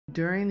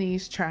During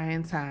these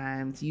trying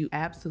times, you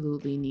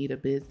absolutely need a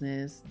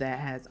business that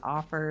has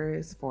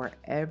offers for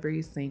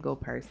every single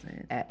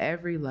person at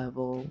every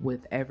level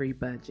with every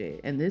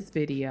budget. In this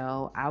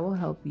video, I will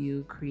help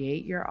you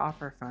create your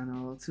offer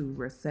funnel to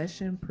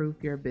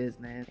recession-proof your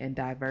business and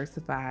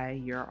diversify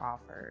your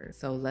offers.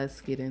 So let's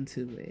get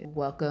into it.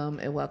 Welcome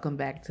and welcome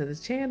back to the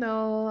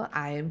channel.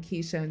 I am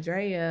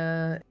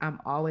KeaShundrea. I'm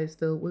always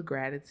filled with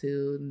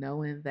gratitude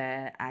knowing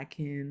that I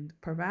can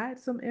provide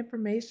some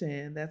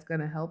information that's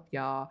going to help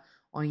y'all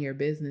on your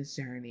business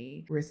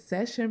journey.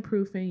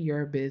 Recession-proofing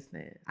your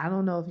business. I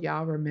don't know if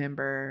y'all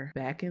remember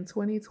back in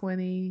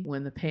 2020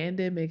 when the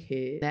pandemic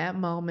hit, that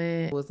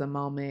moment was a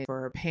moment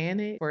for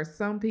panic for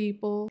some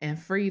people and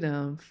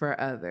freedom for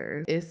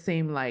others. It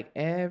seemed like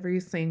every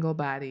single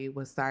body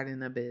was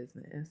starting a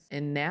business.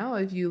 And now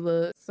if you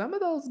look, some of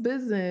those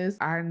businesses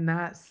are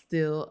not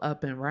still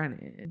up and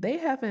running. They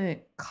haven't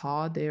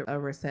called it a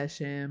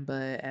recession,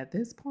 but at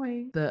this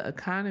point, the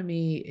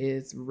economy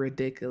is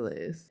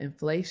ridiculous.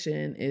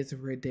 Inflation is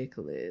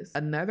ridiculous.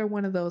 Another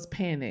one of those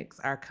panics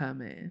are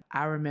coming.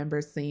 I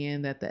remember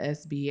seeing that the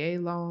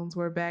SBA loans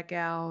were back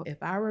out.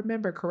 If I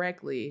remember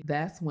correctly,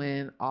 that's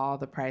when all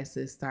the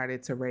prices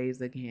started to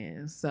raise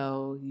again.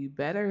 So you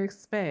better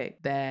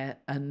expect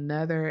that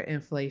another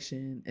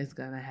inflation is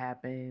going to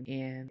happen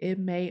and it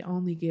may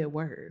only get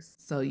worse.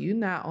 So you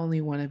not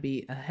only want to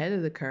be ahead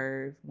of the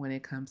curve when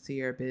it comes to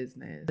your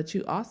business, but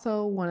you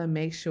also want to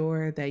make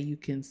sure that you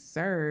can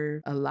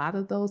serve a lot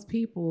of those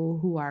people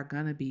who are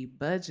going to be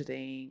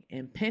budgeting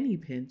and penny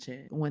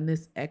pinching when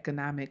this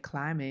economic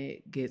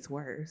climate gets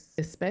worse,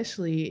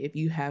 especially if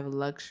you have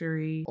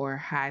luxury or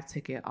high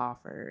ticket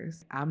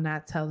offers. I'm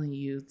not telling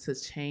you to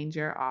change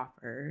your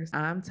offers.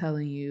 I'm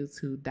telling you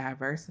to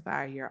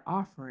diversify your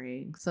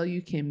offering so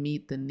you can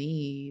meet the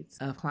needs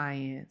of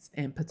clients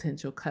and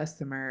potential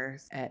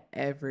customers at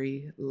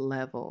every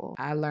level.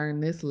 I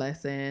learned this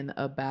lesson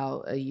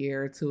about a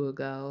year or two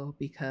ago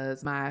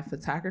because my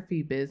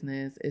photography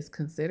business is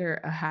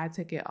considered a high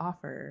ticket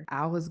offer.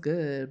 I was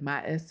good.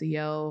 My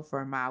SEO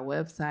for my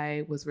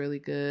website was really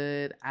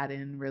good. I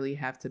didn't really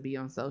have to be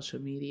on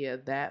social media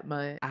that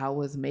much. I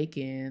was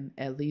making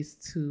at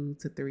least $2,000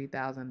 to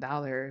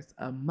 $3,000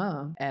 a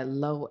month at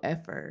low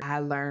effort. I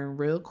learned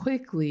real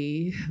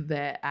quickly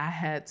that I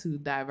had to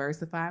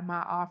diversify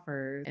my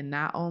offers and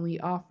not only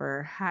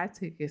offer high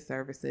ticket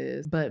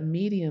services, but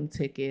medium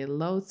ticket,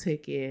 low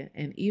ticket,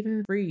 and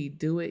even free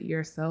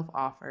do-it-yourself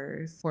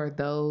offers for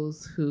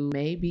those who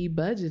may be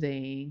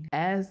budgeting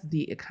as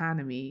the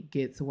economy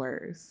gets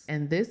worse.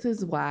 And this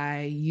is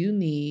why you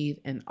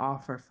need an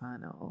offer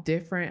funnel.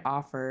 Different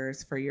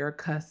offers for your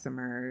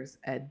customers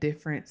at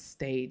different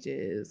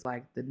stages,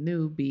 like the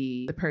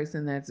newbie, the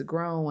person that's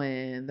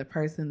growing, the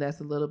person that's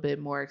a little bit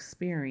more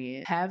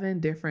experienced, having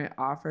different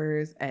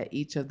offers at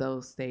each of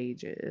those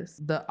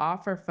stages. The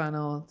offer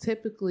funnel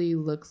typically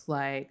looks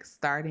like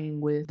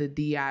starting with the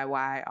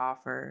DIY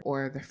offer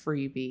or the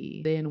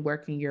freebie, then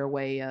working your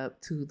way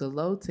up to the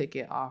low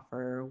ticket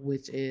offer,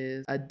 which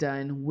is a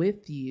done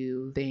with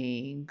you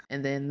thing,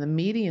 and then the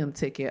medium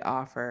ticket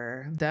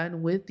offer,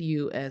 done with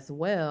you as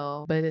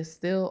well, but it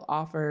still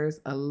offers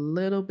a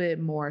little bit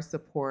more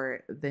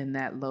support than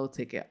that low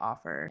ticket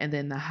offer. And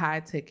then the high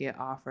ticket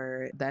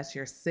offer, that's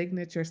your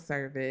signature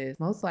service,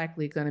 most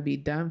likely going to be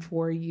done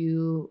for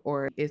you,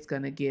 or it's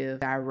going to give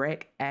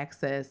direct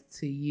access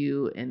to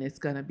you, and it's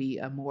going to be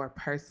a more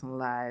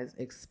personalized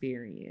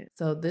experience.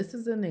 So this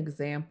is an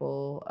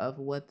example of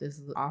what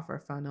this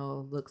offer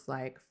funnel looks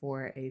like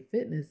for a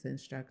fitness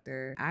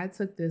instructor. I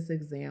took this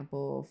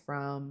example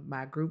from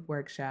my group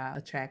workshop,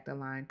 Attract,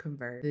 Align,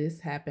 Convert. This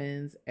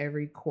happens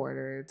every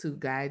quarter to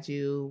guide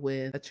you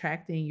with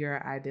attracting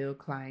your ideal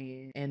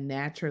client and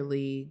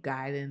naturally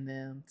guiding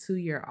them to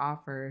your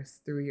offers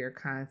through your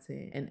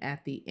content. And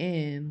at the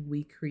end,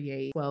 we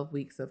create 12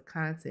 weeks of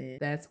content.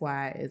 That's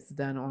why it's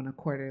done on a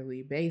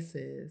quarterly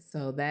basis.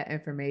 So that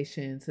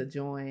information to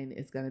join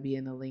is going to be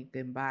in the link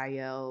in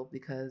bio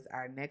because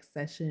our next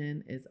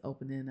session is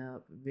opening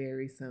up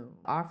very soon.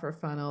 Offer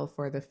funnel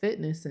for the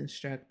fitness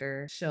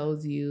instructor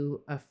shows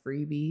you a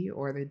freebie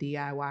or the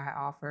DIY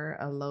offer,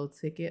 a low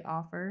ticket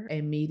offer,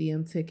 a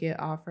medium ticket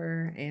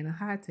offer, and a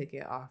high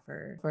ticket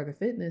offer. For the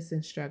fitness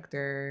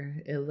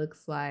instructor, it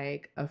looks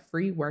like a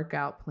free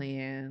workout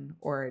plan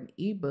or an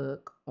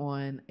ebook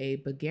on a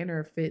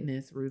beginner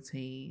fitness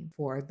routine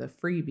for the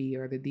freebie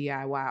or the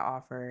DIY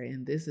offer.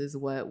 And this is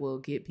what will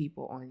get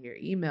people on your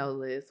email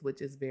list,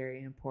 which is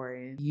very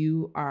important.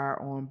 You are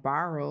on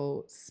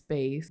borrowed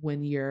space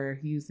when you're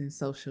using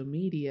social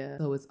media.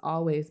 So it's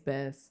always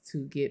best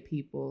to get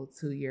people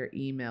to your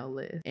email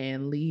list,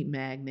 and lead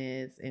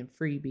magnets and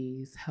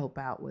freebies help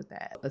out with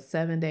that. A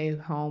 7-day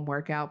home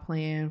workout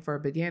plan for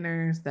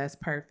beginners, that's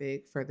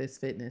perfect for this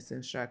fitness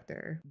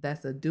instructor.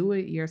 That's a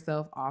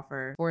do-it-yourself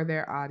offer for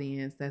their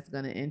audience that's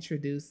going to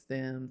introduce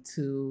them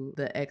to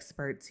the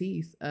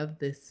expertise of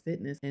this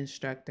fitness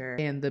instructor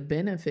and the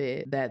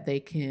benefit that they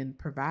can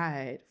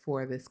provide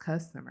for this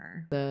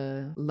customer.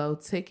 The low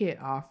ticket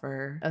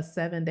offer, a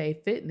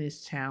 7-day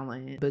fitness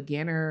challenge,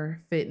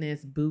 beginner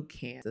fitness boot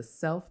camp, a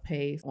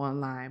self-paced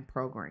online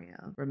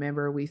program.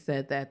 Remember, we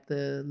said that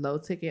the low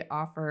ticket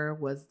offer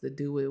was the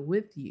do it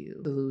with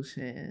you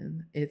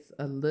solution. It's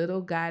a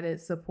little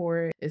guided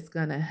support. It's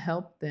going to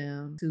help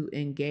them to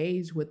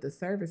engage with the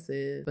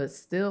services, but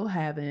still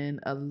having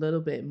a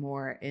little bit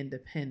more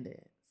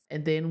independence.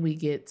 And then we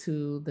get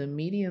to the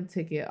medium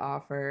ticket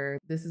offer.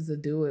 This is a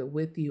do it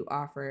with you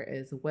offer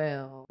as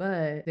well,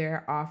 but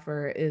their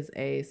offer is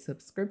a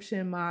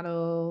subscription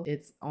model.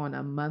 It's on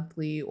a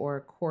monthly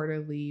or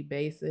quarterly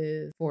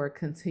basis for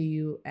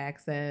continued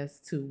access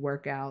to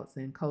workouts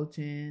and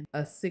coaching,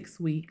 a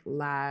 6-week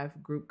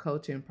live group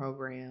coaching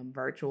program,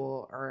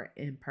 virtual or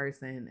in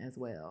person as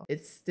well.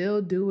 It's still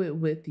do it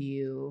with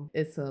you.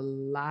 It's a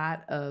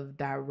lot of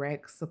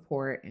direct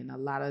support and a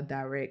lot of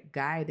direct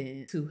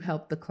guidance to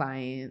help the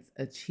clients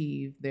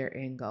achieve their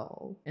end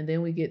goal. And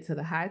then we get to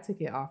the high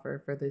ticket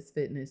offer for this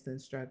fitness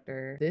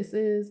instructor. This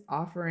is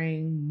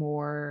offering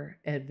more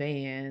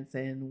advanced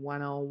and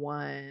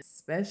one-on-one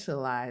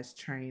specialized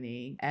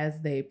training as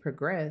they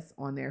progress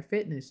on their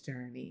fitness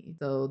journey.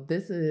 So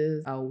this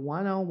is a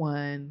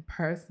one-on-one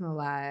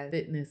personalized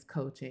fitness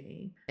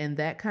coaching, and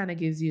that kind of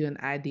gives you an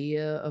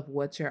idea of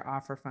what your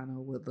offer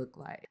funnel would look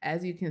like.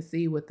 As you can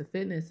see with the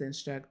fitness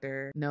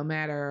instructor, no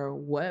matter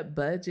what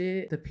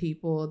budget the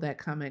people that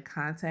come in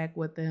contact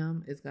with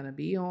them is going to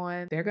be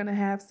on, they're going to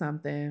have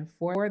something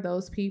for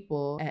those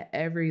people at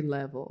every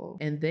level.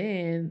 And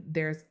then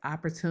there's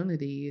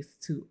opportunities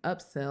to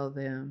upsell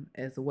them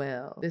as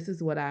well. This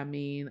is what I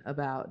mean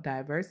about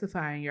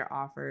diversifying your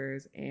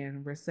offers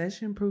and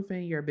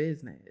recession-proofing your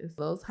business.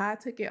 Those high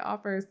ticket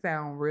offers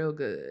sound real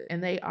good,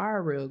 and they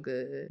are real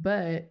good,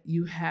 but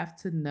you have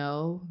to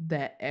know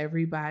that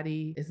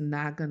everybody is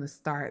not going to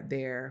start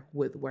there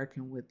with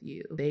working with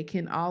you. They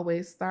can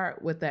always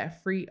start with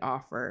that free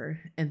offer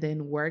and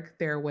then work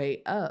their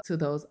way up to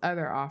those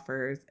other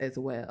offers as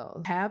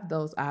well. Have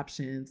those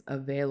options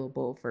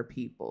available for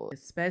people,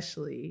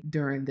 especially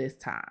during this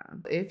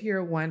time. If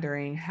you're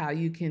wondering how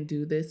you can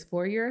do this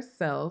for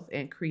yourself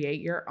and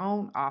create your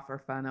own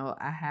offer funnel,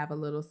 I have a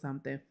little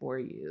something for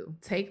you.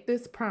 Take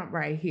this prompt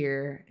right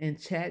here in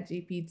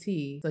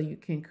ChatGPT so you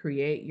can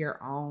create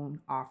your own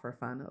offer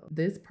funnel.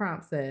 This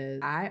prompt says,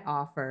 I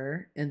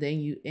offer, and then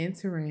you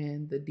enter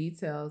in the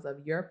details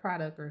of your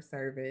product or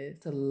service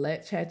to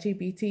let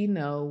ChatGPT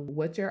know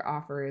what your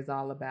offer is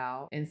all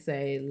about, and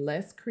say,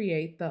 let's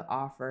create the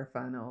offer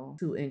funnel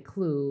to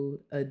include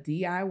a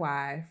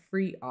DIY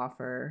free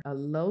offer, a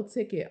low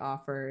ticket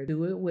offer,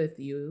 do it with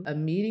you, a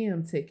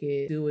medium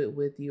ticket, do it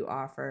with you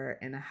offer,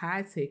 and a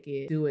high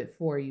ticket, do it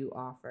for you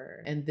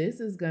offer. And this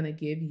is going to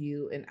give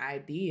you an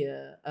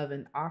idea of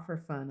an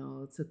offer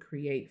funnel to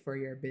create for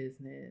your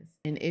business.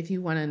 And if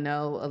you want to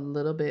know a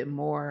little bit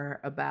more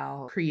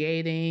about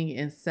creating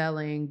and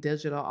selling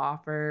digital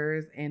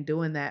offers and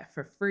doing that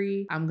for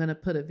free, I'm going to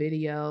put a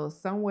video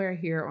somewhere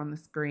here on the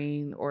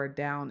screen or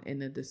down in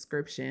the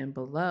description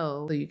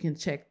below so you can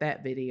check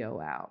that video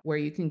out, where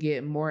you can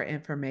get more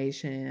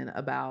information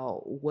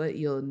about what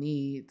you'll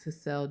need to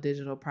sell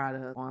digital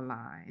products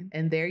online.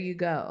 And there you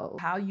go,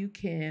 how you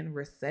can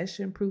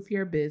recession-proof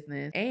your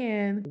business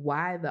and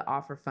why the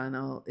offer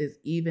funnel is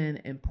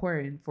even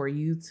important for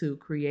you to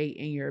create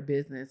in your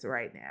business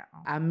right now.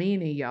 I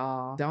mean it,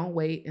 y'all. Don't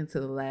wait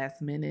until the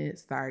last minute.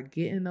 Start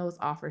getting those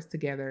offers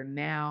together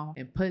now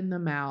and putting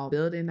them out,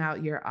 building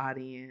out your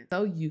audience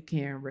so you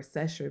can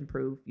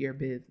recession-proof your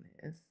business.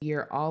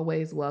 You're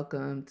always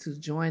welcome to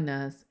join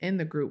us in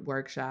the group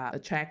workshop,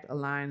 Attract,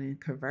 Align, and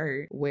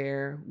Convert,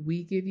 where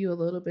we give you a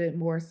little bit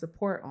more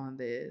support on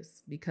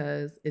this,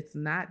 because it's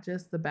not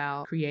just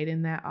about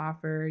creating that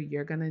offer.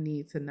 You're going to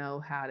need to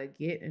know how to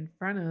get in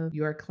front of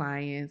your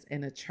clients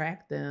and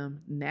attract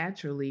them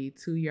naturally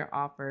to your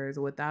offers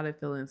without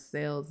it feeling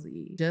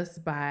salesy,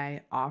 just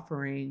by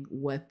offering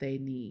what they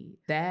need.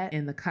 That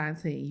and the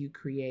content you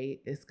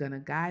create is going to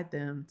guide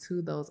them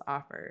to those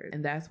offers.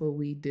 And that's what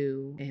we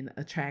do in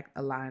Attract,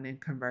 Align, and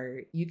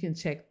Convert. You can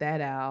check that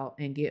out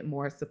and get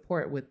more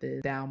support with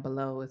this down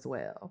below as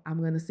well. I'm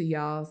going to see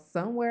y'all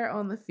somewhere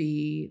on the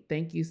feed.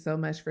 Thank you so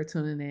much for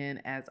tuning in.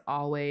 As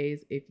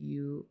always, if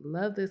you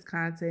love this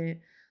content,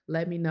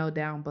 let me know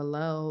down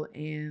below,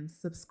 and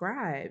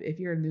subscribe if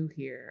you're new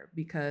here,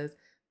 because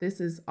this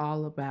is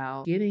all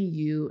about getting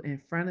you in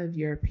front of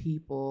your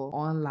people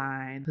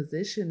online,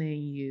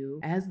 positioning you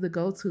as the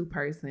go-to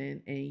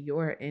person in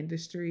your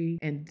industry,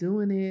 and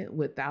doing it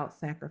without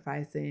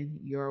sacrificing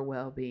your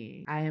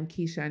well-being. I am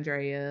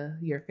KeaShundrea,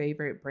 your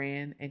favorite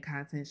brand and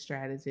content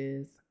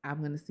strategist. I'm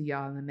going to see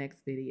y'all in the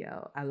next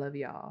video. I love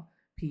y'all.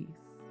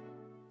 Peace.